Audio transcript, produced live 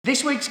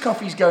This week's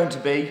coffee is going to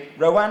be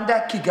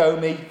Rwanda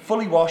Kigoma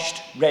fully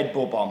washed Red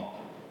Bourbon.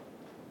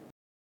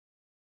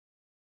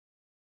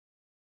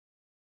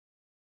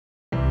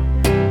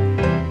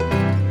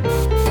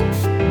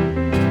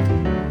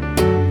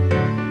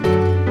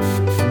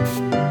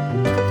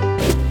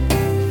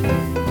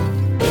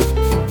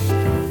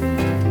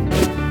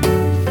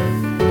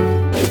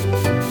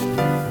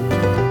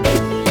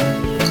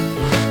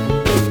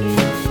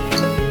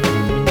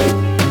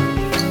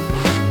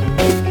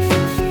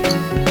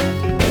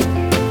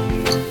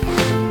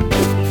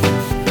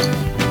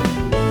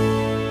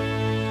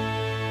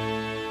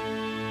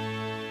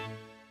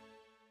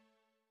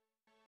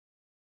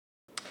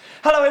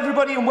 Hello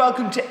everybody and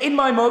welcome to In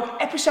My Mug,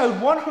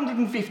 episode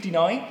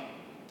 159.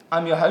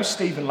 I'm your host,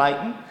 Stephen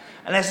Layton,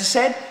 and as I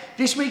said,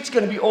 this week's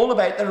going to be all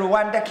about the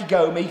Rwanda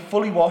Kigoma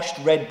fully washed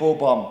Red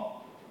Bourbon.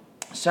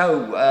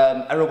 So,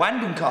 a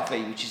Rwandan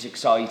coffee, which is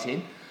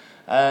exciting.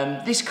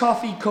 This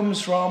coffee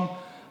comes from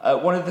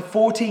one of the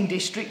 14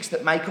 districts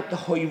that make up the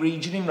Hoi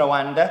region in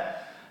Rwanda.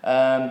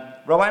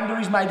 Rwanda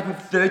is made up of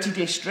 30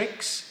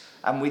 districts,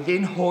 and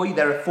within Hoi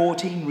there are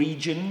 14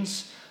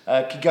 regions,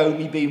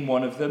 Kigoma being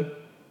one of them.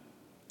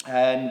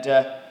 And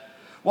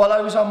while I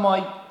was on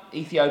my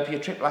Ethiopia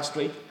trip last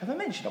week, have I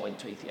mentioned I went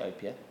to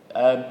Ethiopia?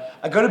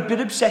 I got a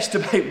bit obsessed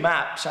about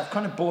maps. I've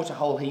kind of bought a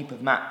whole heap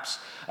of maps.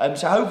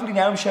 So hopefully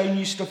now I'm showing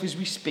you stuff as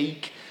we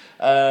speak,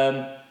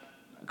 kind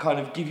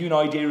of give you an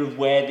idea of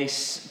where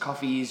this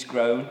coffee is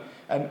grown.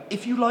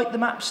 If you like the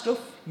map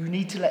stuff, you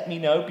need to let me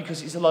know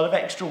because it's a lot of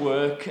extra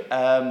work.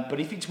 But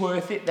if it's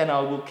worth it, then I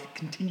will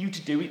continue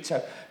to do it.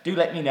 So do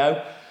let me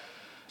know.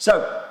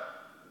 So,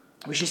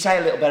 we should say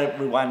a little bit about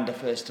Rwanda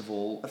first of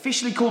all.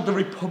 Officially called the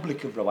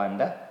Republic of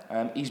Rwanda,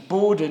 is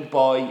bordered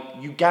by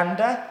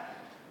Uganda,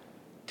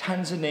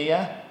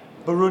 Tanzania,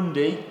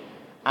 Burundi,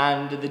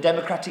 and the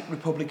Democratic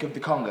Republic of the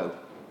Congo.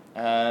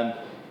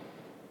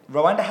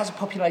 Rwanda has a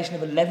population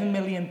of 11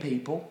 million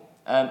people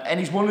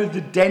and is one of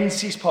the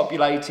densest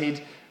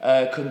populated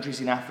countries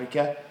in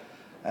Africa.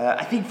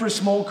 I think for a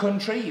small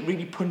country, it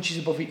really punches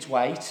above its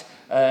weight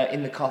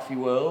in the coffee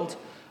world.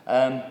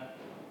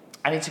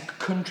 And it's a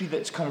country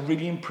that's kind of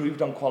really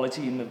improved on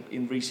quality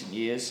in recent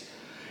years.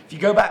 If you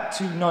go back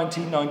to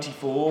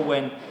 1994,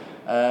 when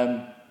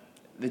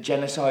the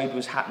genocide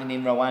was happening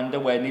in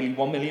Rwanda, where nearly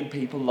 1 million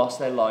people lost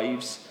their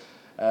lives,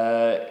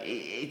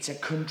 it's a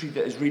country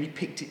that has really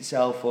picked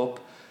itself up.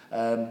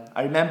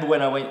 I remember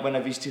when I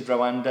visited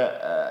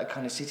Rwanda,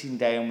 kind of sitting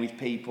down with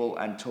people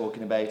and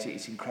talking about it.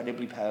 It's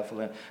incredibly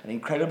powerful and an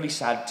incredibly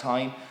sad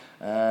time,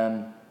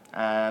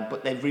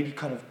 but they've really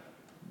kind of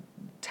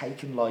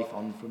taken life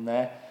on from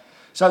there.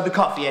 So the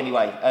coffee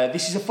anyway,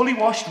 this is a fully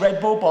washed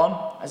Red Bourbon,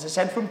 as I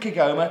said, from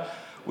Kigoma.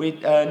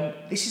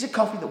 This is a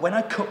coffee that when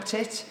I cupped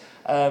it,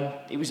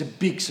 it was a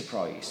big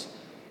surprise.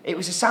 It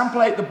was a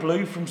sample out the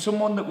blue from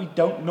someone that we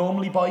don't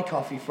normally buy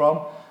coffee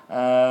from,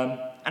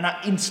 and I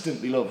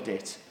instantly loved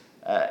it.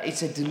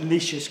 It's a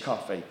delicious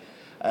coffee,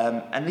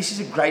 and this is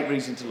a great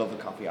reason to love a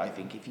coffee, I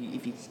think,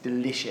 if it's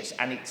delicious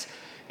and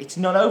it's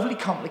not overly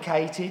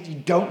complicated. You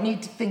don't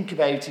need to think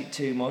about it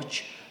too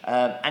much.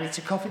 And it's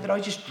a coffee that I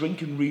just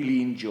drink and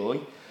really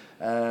enjoy.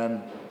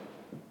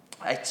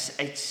 It's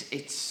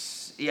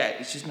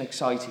just an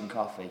exciting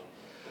coffee.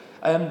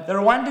 The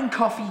Rwandan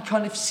coffee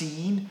kind of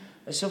scene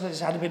has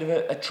had a bit of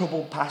a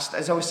troubled past.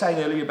 As I was saying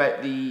earlier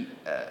about the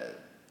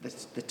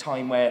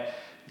time where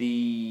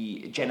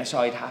the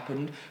genocide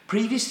happened.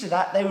 Previous to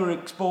that, they were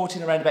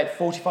exporting around about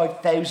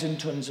 45,000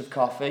 tonnes of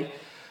coffee.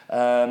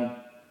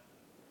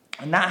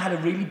 And that had a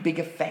really big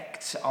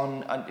effect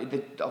on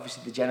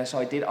obviously the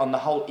genocide did, on the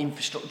whole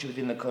infrastructure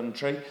within the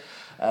country.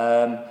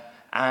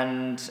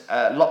 And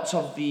lots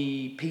of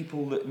the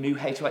people that knew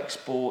how to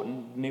export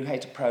and knew how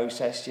to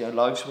process,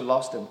 lives were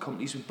lost and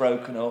companies were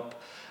broken up.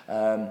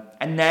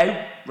 And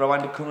now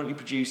Rwanda currently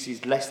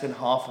produces less than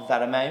half of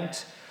that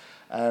amount.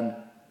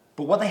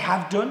 But what they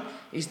have done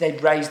is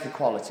they've raised the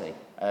quality.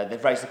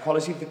 They've raised the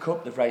quality of the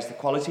cup, they've raised the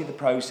quality of the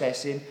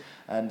processing.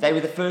 They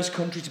were the first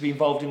country to be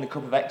involved in the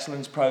Cup of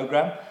Excellence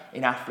programme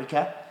in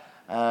Africa,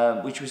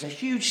 which was a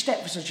huge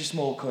step for such a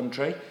small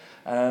country.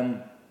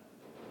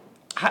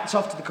 Hats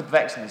off to the Cup of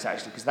Excellence,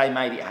 actually, because they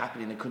made it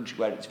happen in a country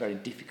where it's very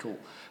difficult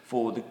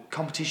for the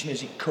competition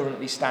as it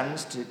currently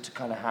stands to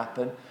kind of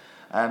happen.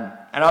 And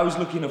I was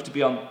lucky enough to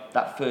be on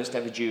that first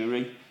ever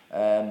jury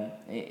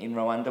in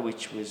Rwanda,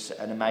 which was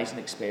an amazing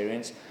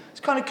experience.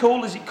 It's kind of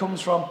cool as it comes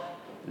from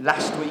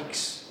last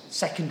week's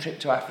second trip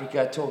to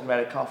Africa, talking about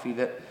a coffee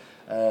that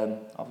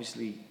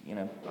obviously,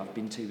 I've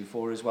been to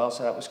before as well,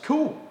 so that was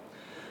cool.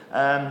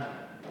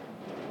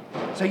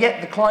 So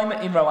yeah, the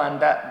climate in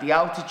Rwanda, the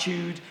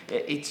altitude,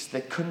 it's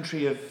the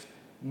country of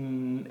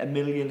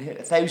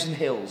 1,000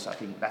 hills, I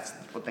think that's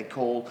what they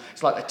call.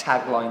 It's like the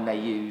tagline they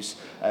use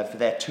for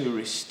their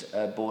tourist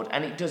board,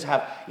 and it does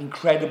have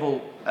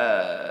incredible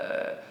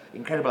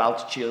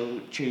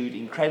altitude,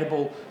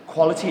 incredible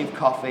quality of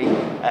coffee,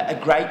 a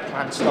great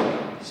plant stock.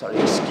 Sorry,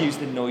 excuse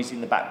the noise in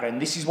the background.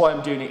 This is why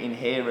I'm doing it in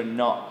here and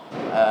not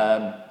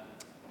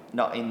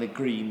in the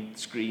green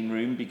screen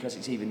room, because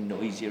it's even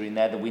noisier in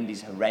there. The wind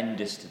is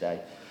horrendous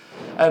today.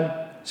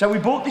 So we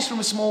bought this from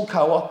a small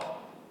co-op.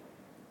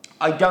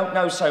 I don't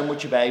know so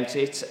much about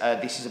it.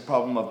 This is a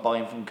problem of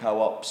buying from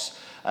co-ops.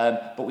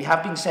 But we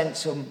have been sent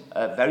some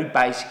very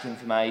basic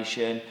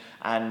information,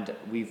 and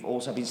we've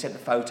also been sent the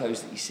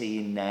photos that you're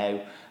seeing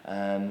now.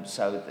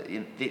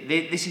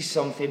 This is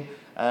something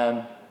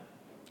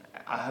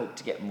I hope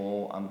to get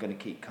more. I'm going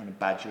to keep kind of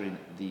badgering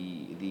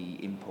the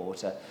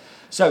importer.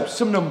 So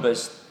some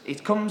numbers.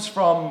 It comes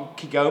from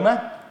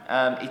Kigoma.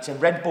 It's a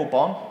Red Bull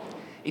Bon.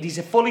 It is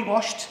a fully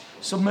washed,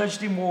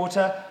 submerged in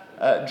water,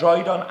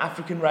 dried on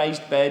African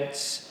raised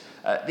beds.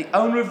 The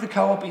owner of the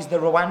co-op is the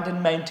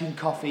Rwandan Mountain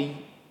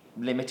Coffee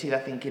Limited, I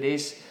think it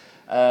is.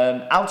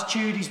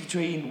 Altitude is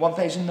between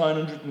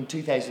 1,900 and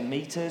 2,000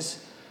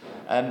 metres.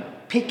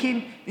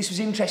 Picking, this was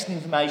interesting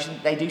information.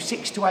 They do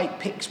 6 to 8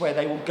 picks where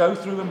they will go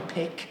through and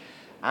pick,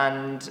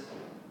 and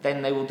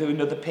then they will do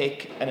another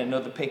pick and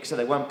another pick, so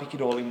they won't pick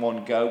it all in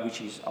one go, which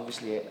is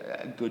obviously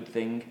a good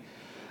thing.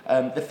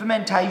 The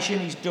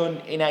fermentation is done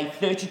in a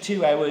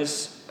 32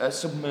 hours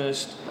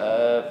submersed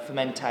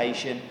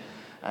fermentation,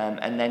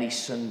 and then is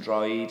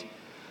sun-dried.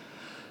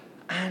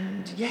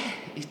 And yeah,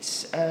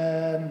 it's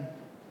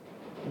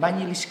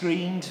manually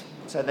screened,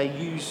 so they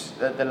use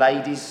the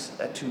ladies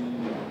to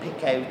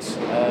pick out,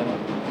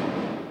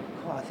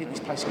 I think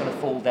this place is going to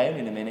fall down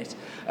in a minute,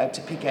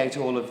 to pick out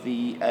all of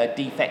the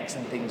defects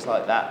and things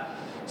like that.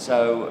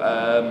 So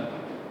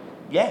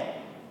yeah,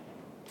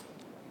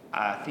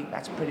 I think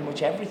that's pretty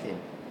much everything.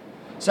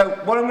 So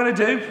what I'm going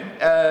to do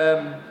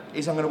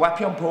is I'm going to whap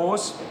you on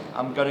pause.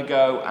 I'm going to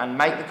go and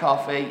make the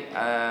coffee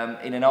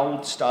in an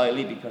old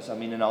styly, because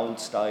I'm in an old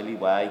styly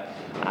way,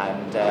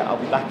 and I'll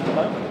be back in a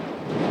moment.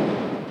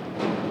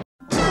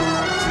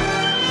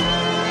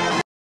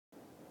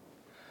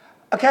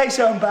 Okay,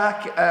 so I'm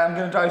back. I'm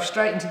going to dive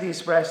straight into the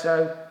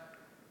espresso.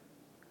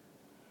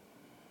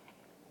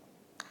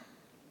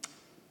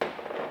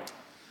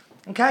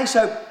 Okay,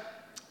 so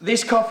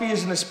this coffee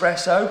is an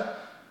espresso.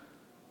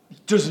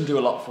 It doesn't do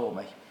a lot for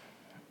me.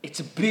 It's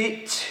a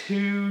bit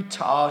too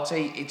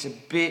tarty, it's a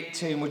bit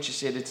too much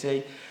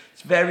acidity,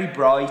 it's very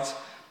bright,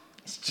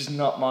 it's just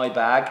not my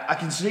bag. I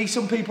can see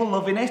some people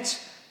loving it.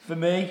 For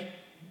me,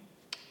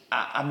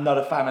 I'm not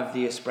a fan of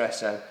the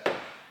espresso.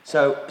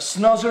 So,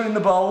 snozzer in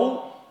the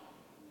bowl.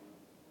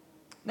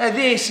 Now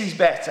this is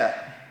better.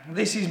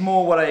 This is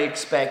more what I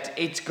expect.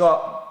 It's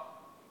got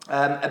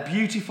a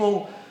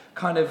beautiful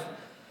kind of,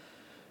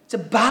 it's a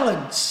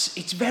balance.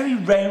 It's very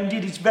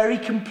rounded, it's very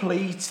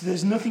complete.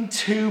 There's nothing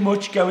too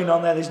much going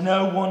on there. There's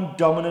no one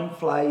dominant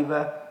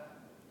flavour.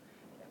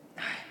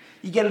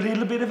 You get a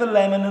little bit of a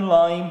lemon and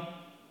lime.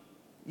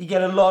 You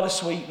get a lot of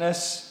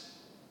sweetness.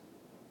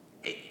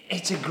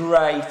 It's a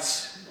great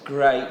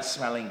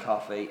smelling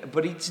coffee,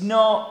 but it's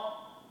not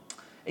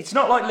like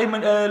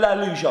La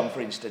Lujon,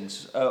 for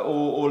instance,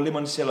 or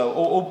Limoncillo,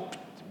 or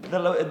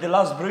the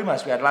Las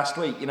Brumas we had last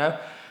week, you know,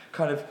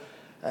 kind of.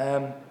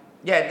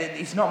 Yeah,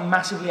 it's not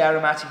massively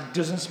aromatic, it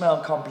doesn't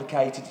smell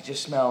complicated, it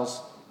just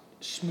smells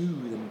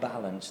smooth and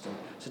balanced. And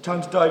so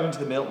time to dive into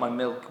the milk. My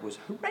milk was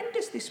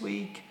horrendous this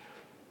week.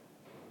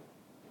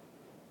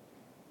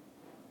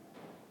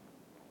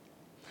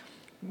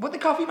 But the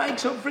coffee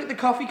makes up for it, the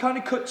coffee kind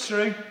of cuts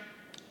through.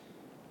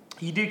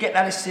 You do get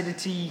that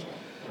acidity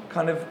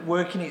kind of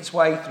working its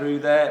way through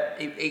there.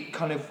 It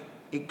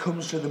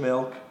comes through the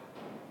milk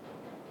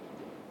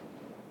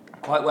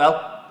quite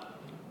well.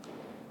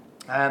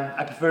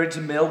 I prefer it to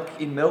milk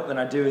than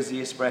I do as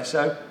the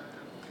espresso.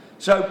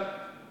 So,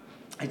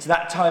 it's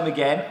that time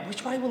again.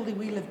 Which way will the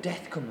Wheel of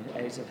Death come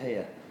out of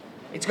here?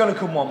 It's going to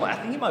come one way. I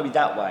think it might be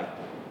that way.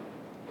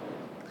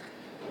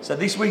 So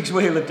this week's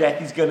Wheel of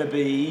Death is going to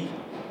be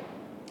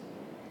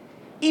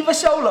Eva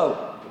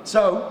Solo.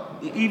 So,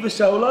 the Eva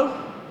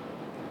Solo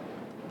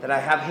that I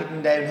have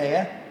hidden down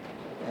here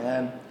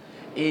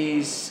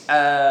is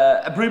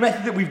a brew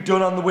method that we've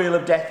done on the Wheel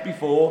of Death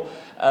before.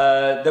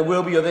 There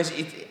will be others.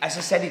 As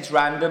I said, it's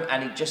random,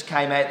 and it just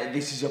came out that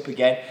this is up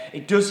again.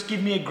 It does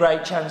give me a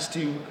great chance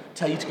to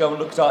tell you to go and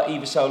look at our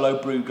Eva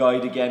Solo brew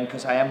guide again,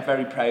 because I am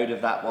very proud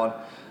of that one.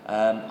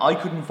 I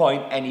couldn't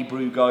find any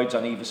brew guides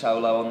on Eva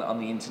Solo on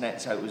the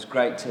internet, so it was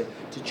great to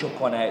chuck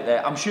one out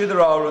there. I'm sure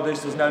there are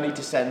others. There's no need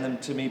to send them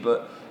to me,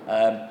 but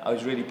I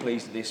was really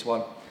pleased with this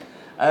one.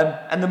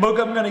 And the mug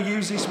I'm going to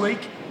use this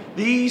week,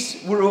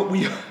 these were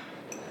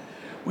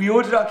we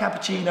ordered our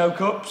cappuccino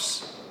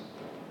cups.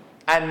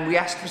 And we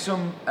asked for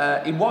some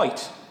in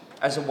white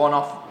as a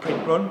one-off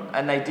print run,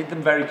 and they did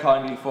them very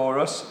kindly for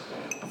us.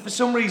 But for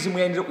some reason,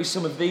 we ended up with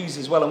some of these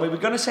as well, and we were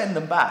going to send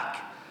them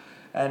back.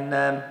 And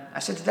I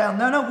said to Dal,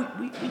 no,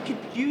 we could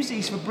use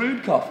these for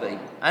brewed coffee.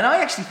 And I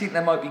actually think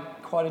they might be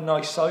quite a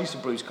nice size for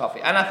brewed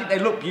coffee, and I think they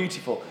look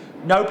beautiful.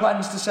 No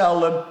plans to sell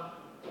them,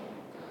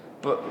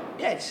 but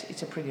yeah,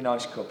 it's a pretty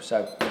nice cup.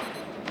 So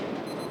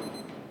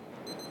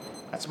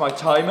that's my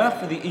timer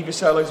for the Eva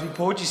Solos we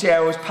poured. You see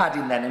how I was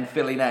padding then and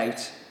filling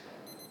out.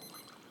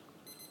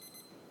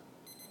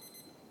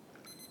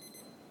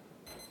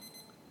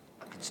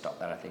 Stop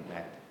that, I think,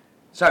 now.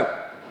 So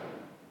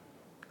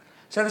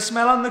the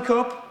smell on the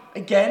cup,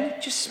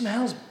 again, just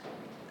smells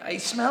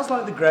It smells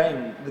like the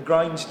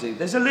grinds do.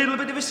 There's a little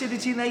bit of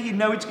acidity in there, you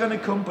know it's going to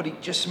come, but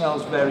it just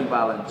smells very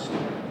balanced.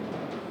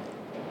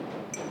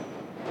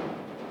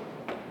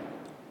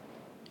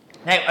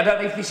 Now, I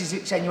don't know if this is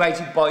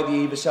accentuated by the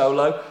Eva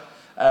Solo.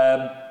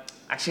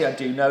 Actually, I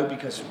do know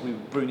because we were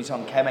brewing it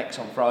on Chemex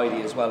on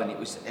Friday as well, and it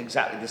was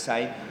exactly the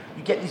same.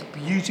 You get this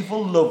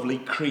beautiful, lovely,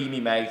 creamy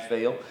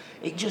mouthfeel.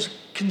 It just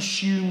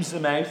consumes the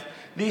mouth.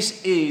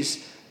 This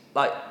is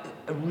like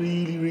a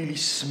really, really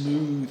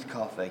smooth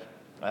coffee.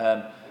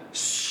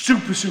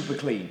 Super, super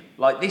clean.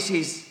 Like, this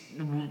is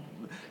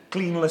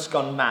cleanliness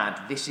gone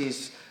mad. This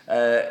is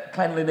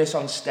cleanliness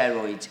on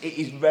steroids. It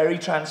is very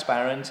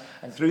transparent,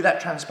 and through that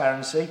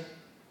transparency,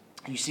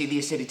 you see the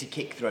acidity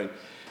kick through.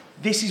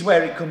 This is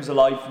where it comes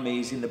alive for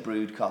me, is in the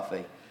brewed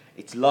coffee.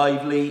 It's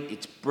lively,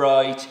 it's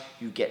bright,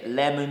 you get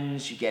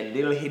lemons, you get a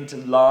little hint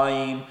of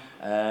lime.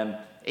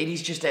 It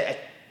is just a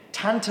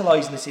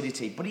tantalising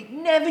acidity, but it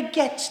never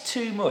gets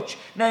too much.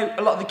 Now,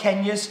 a lot of the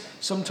Kenyas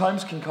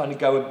sometimes can kind of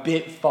go a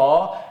bit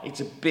far.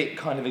 It's a bit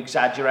kind of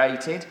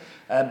exaggerated.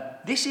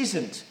 This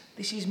isn't.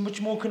 This is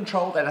much more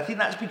controlled, and I think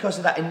that's because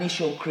of that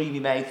initial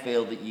creamy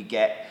mouthfeel that you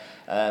get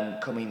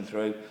coming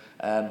through.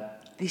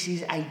 This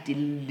is a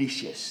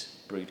delicious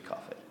brewed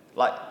coffee.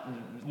 Like,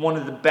 one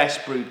of the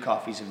best brewed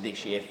coffees of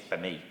this year for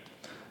me.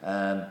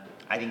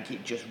 I think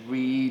it just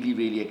really,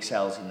 really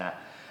excels in that.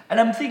 And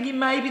I'm thinking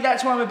maybe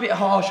that's why I'm a bit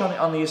harsh on it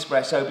on the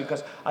espresso,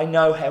 because I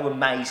know how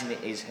amazing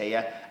it is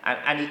here,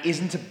 and it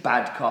isn't a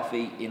bad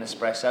coffee in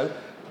espresso,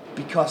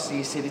 because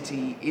the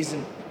acidity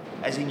isn't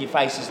as in your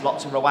face as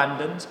lots of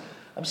Rwandans.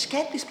 I'm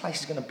scared this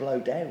place is going to blow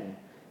down.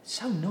 It's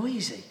so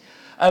noisy.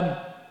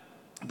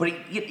 But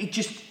it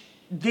just,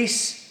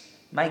 this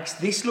makes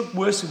this look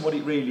worse than what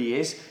it really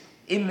is.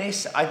 In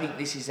this, I think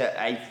this is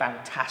a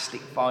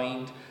fantastic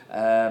find.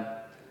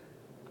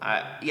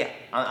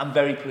 I'm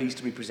very pleased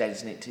to be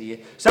presenting it to you.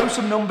 So,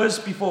 some numbers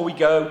before we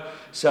go.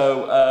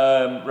 So,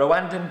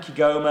 Rwandan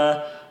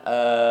Kigoma,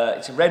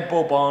 it's a red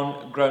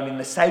bourbon grown in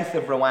the south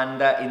of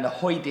Rwanda in the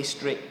Hoi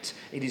district.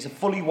 It is a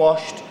fully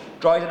washed,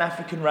 dried and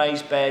African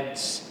raised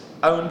beds,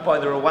 owned by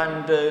the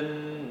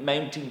Rwandan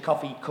Mountain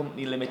Coffee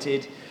Company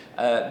Limited,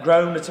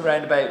 grown at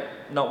around about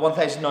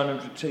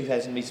 1,900 to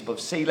 2,000 metres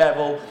above sea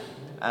level.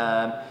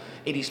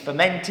 It is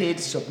fermented,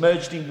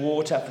 submerged in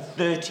water for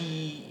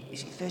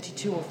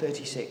 32 or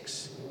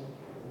 36?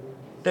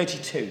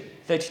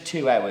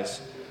 32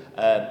 hours.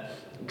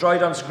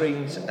 Dried on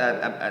screens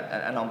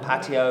and on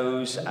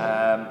patios.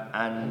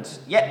 And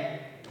yeah,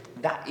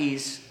 that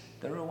is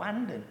the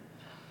Rwandan.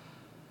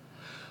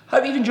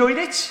 Hope you've enjoyed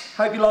it.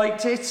 Hope you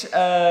liked it.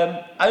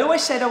 I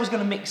always said I was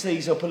going to mix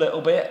these up a little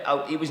bit.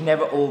 It was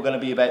never all going to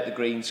be about the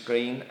green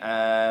screen. We've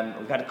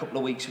had a couple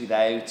of weeks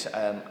without.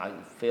 I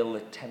feel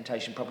the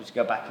temptation probably to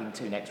go back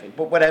into next week.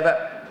 But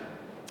whatever.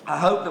 I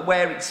hope that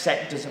where it's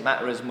set doesn't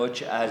matter as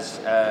much as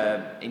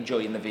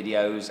enjoying the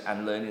videos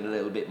and learning a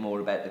little bit more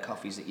about the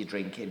coffees that you're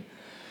drinking.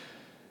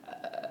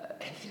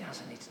 Anything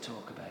else I need to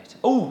talk about?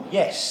 Oh,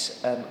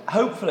 yes.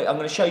 Hopefully, I'm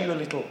going to show you a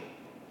little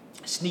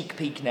sneak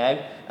peek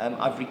now.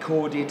 I've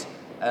recorded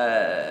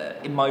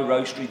in my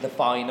roastery the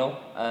final,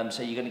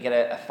 so you're going to get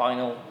a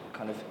final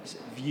kind of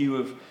view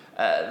of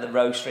the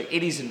roastery.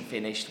 It isn't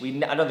finished.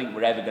 I don't think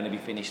we're ever going to be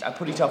finished. I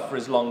put it off for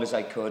as long as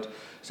I could,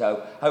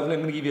 so hopefully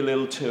I'm going to give you a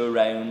little tour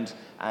around,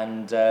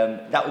 and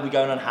that will be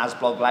going on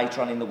Hasblog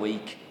later on in the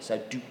week,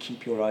 so do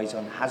keep your eyes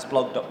on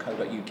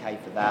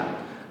hasblog.co.uk for that,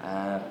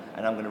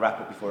 and I'm going to wrap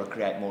up before I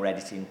create more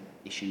editing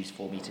issues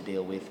for me to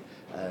deal with.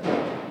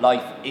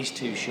 Life is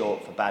too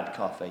short for bad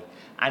coffee,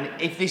 and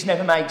if this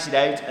never makes it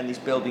out and this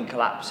building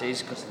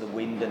collapses because of the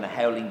wind and the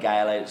howling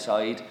gale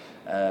outside,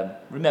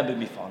 remember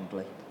me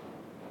fondly.